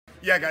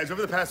Yeah, guys,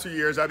 over the past few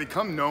years, I've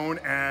become known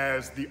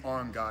as the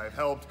arm guy. I've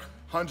helped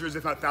hundreds,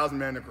 if not thousands,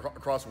 men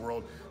across the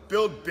world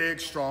build big,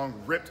 strong,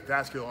 ripped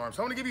vascular arms.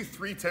 So I want to give you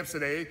 3 tips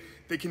today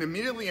that you can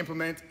immediately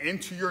implement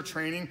into your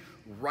training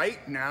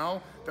right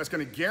now that's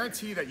going to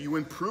guarantee that you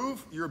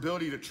improve your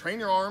ability to train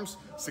your arms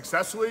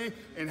successfully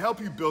and help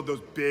you build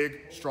those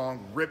big,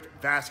 strong,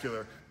 ripped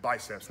vascular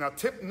biceps. Now,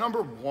 tip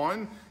number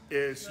 1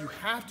 is you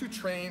have to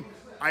train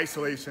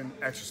isolation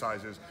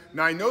exercises.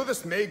 Now, I know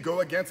this may go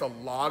against a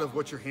lot of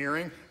what you're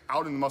hearing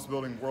out in the muscle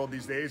building world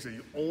these days, that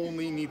you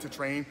only need to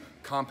train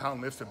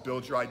compound lifts to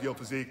build your ideal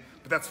physique,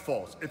 but that's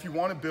false. If you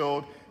want to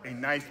build a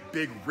nice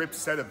big ripped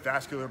set of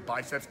vascular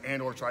biceps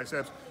and or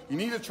triceps, you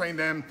need to train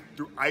them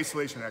through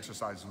isolation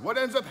exercises. What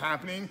ends up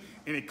happening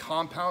in a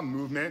compound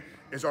movement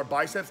is our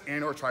biceps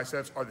and or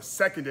triceps are the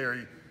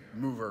secondary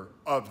mover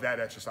of that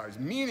exercise,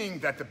 meaning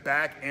that the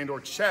back and or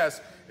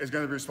chest is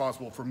going to be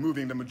responsible for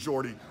moving the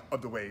majority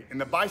of the weight,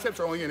 and the biceps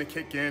are only going to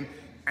kick in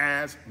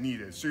as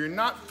needed. So you're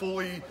not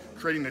fully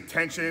creating the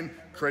tension,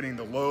 creating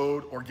the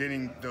load, or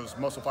getting those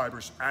muscle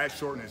fibers as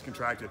short and as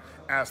contracted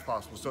as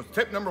possible. So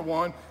tip number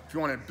 1, if you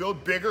want to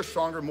build bigger,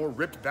 stronger, more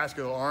ripped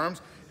vascular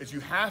arms, is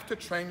you have to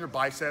train your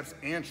biceps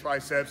and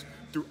triceps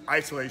through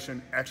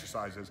isolation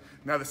exercises.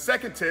 Now, the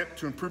second tip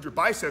to improve your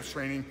biceps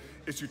training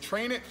is to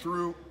train it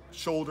through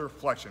shoulder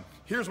flexion.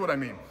 Here's what I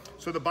mean.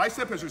 So the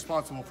bicep is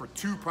responsible for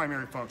 2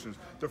 primary functions.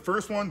 The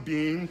first one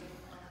being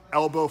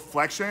elbow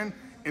flexion,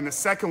 and the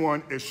second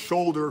one is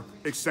shoulder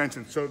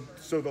extension. So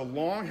the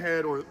long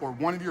head or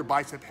one of your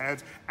bicep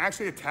heads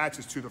actually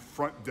attaches to the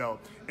front delt,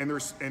 and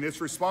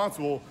it's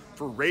responsible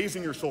for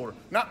raising your shoulder,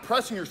 not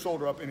pressing your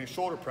shoulder up in a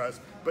shoulder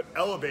press, but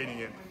elevating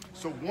it.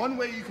 So one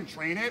way you can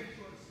train it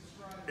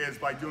is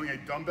by doing a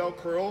dumbbell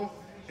curl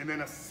and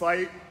then a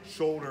slight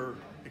shoulder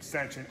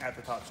extension at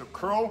the top. So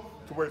curl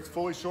to where it's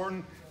fully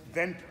shortened,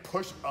 then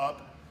push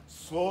up,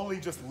 slowly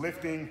just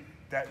lifting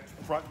that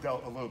front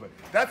delt a little bit.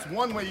 That's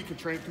one way you can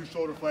train through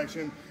shoulder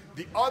flexion.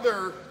 The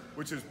other,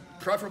 which is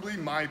preferably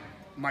my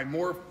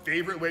more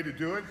favorite way to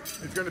do it,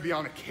 is going to be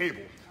on a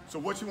cable. So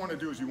what you want to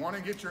do is you want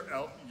to get your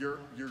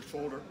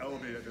shoulder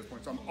elevated at this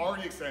point. So I'm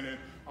already extended.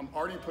 I'm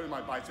already putting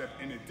my bicep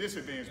in a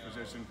disadvantaged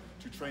position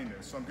to train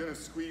this. So I'm going to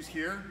squeeze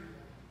here.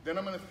 Then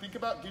I'm going to think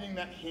about getting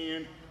that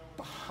hand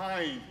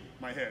behind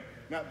my head.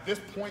 Now at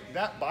this point,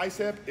 that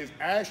bicep is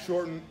as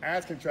shortened,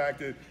 as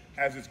contracted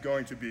as it's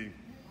going to be.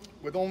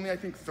 With only, I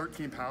think,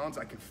 13 pounds,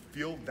 I can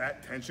feel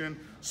that tension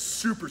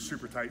super,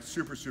 super tight,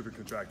 super, super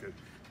contracted.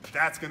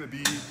 That's gonna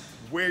be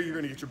where you're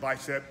gonna get your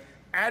bicep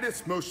at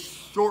its most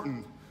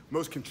shortened,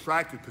 most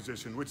contracted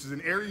position, which is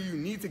an area you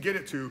need to get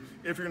it to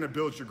if you're gonna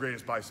build your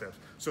greatest biceps.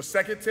 So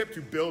second tip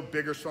to build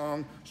bigger,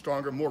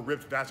 stronger, more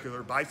ripped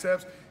vascular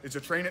biceps is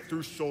to train it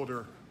through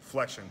shoulder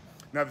flexion.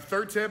 Now the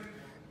third tip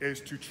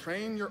is to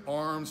train your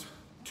arms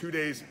 2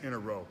 days in a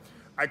row.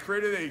 I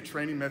created a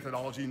training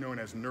methodology known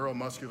as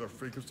neuromuscular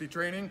frequency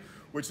training,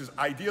 which is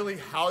ideally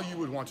how you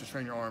would want to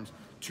train your arms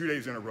 2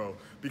 days in a row,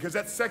 because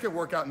that second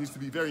workout needs to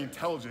be very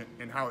intelligent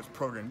in how it's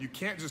programmed. You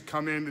can't just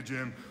come in the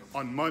gym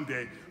on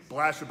Monday,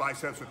 blast your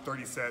biceps with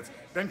 30 sets,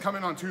 then come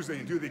in on Tuesday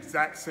and do the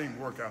exact same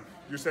workout.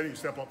 You're setting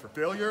yourself up for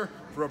failure,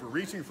 for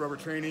overreaching, for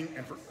overtraining,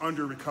 and for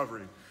under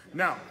recovery.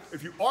 Now,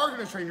 if you are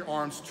going to train your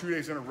arms 2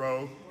 days in a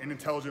row in an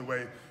intelligent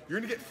way, you're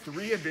going to get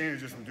 3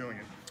 advantages from doing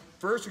it.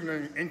 First, you're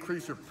going to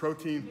increase your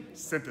protein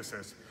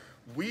synthesis.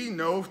 We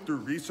know through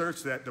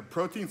research that the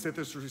protein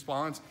synthesis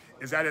response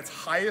is at its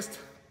highest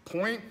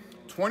point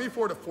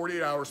 24 to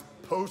 48 hours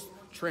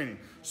post-training.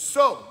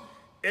 So,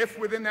 if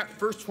within that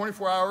first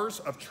 24 hours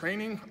of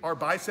training our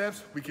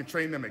biceps, we can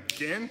train them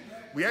again,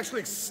 we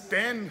actually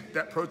extend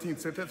that protein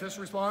synthesis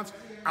response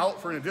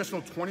out for an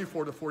additional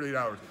 24 to 48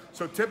 hours.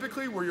 So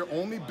typically, where you're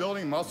only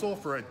building muscle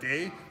for a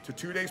day to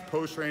 2 days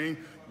post-training,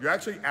 you're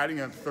actually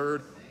adding a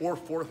 3rd or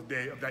 4th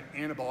day of that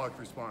anabolic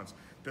response.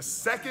 The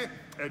second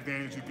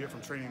advantage you get from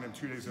training them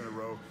 2 days in a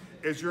row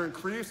is your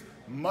increased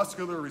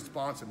muscular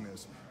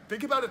responsiveness.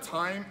 Think about a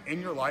time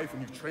in your life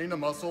when you've trained a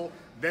muscle,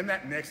 then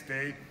that next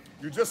day,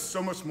 you're just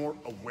so much more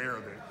aware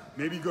of it.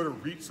 Maybe you go to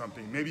reach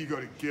something, maybe you go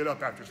to get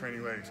up after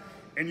training legs,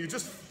 and you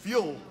just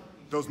feel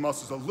those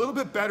muscles a little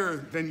bit better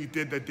than you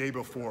did the day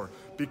before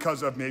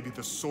because of maybe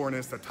the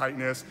soreness, the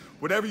tightness,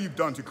 whatever you've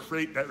done to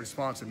create that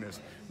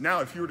responsiveness. Now,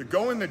 if you were to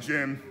go in the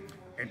gym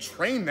and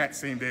train that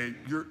same day,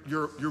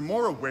 you're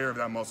more aware of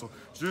that muscle.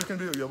 So you're just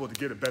gonna be able to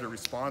get a better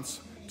response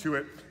to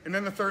it. And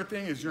then the third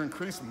thing is your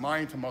increased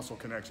mind to muscle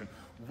connection.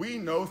 We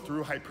know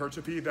through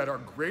hypertrophy that our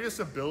greatest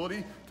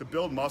ability to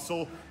build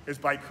muscle is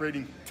by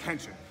creating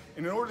tension.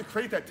 And in order to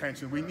create that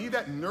tension, we need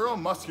that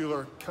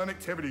neuromuscular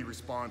connectivity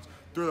response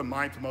through the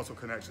mind to muscle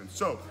connection.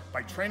 So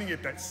by training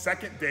it that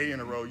second day in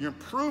a row, you're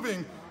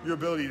improving your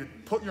ability to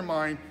put your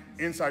mind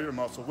inside your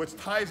muscle, which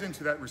ties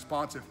into that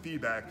responsive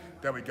feedback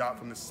that we got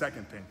from the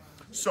second thing.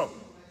 So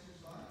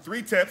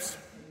 3 tips: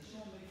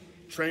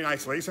 train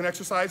isolation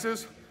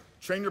exercises,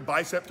 train your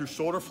bicep through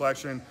shoulder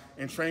flexion,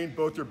 and train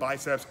both your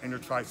biceps and your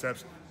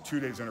triceps 2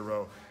 days in a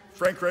row.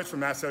 Frank Rich from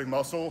Massthetic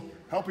Muscle,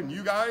 helping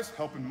you guys,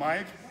 helping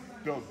Mike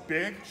build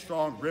big,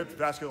 strong, ripped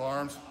vascular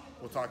arms.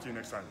 We'll talk to you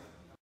next time.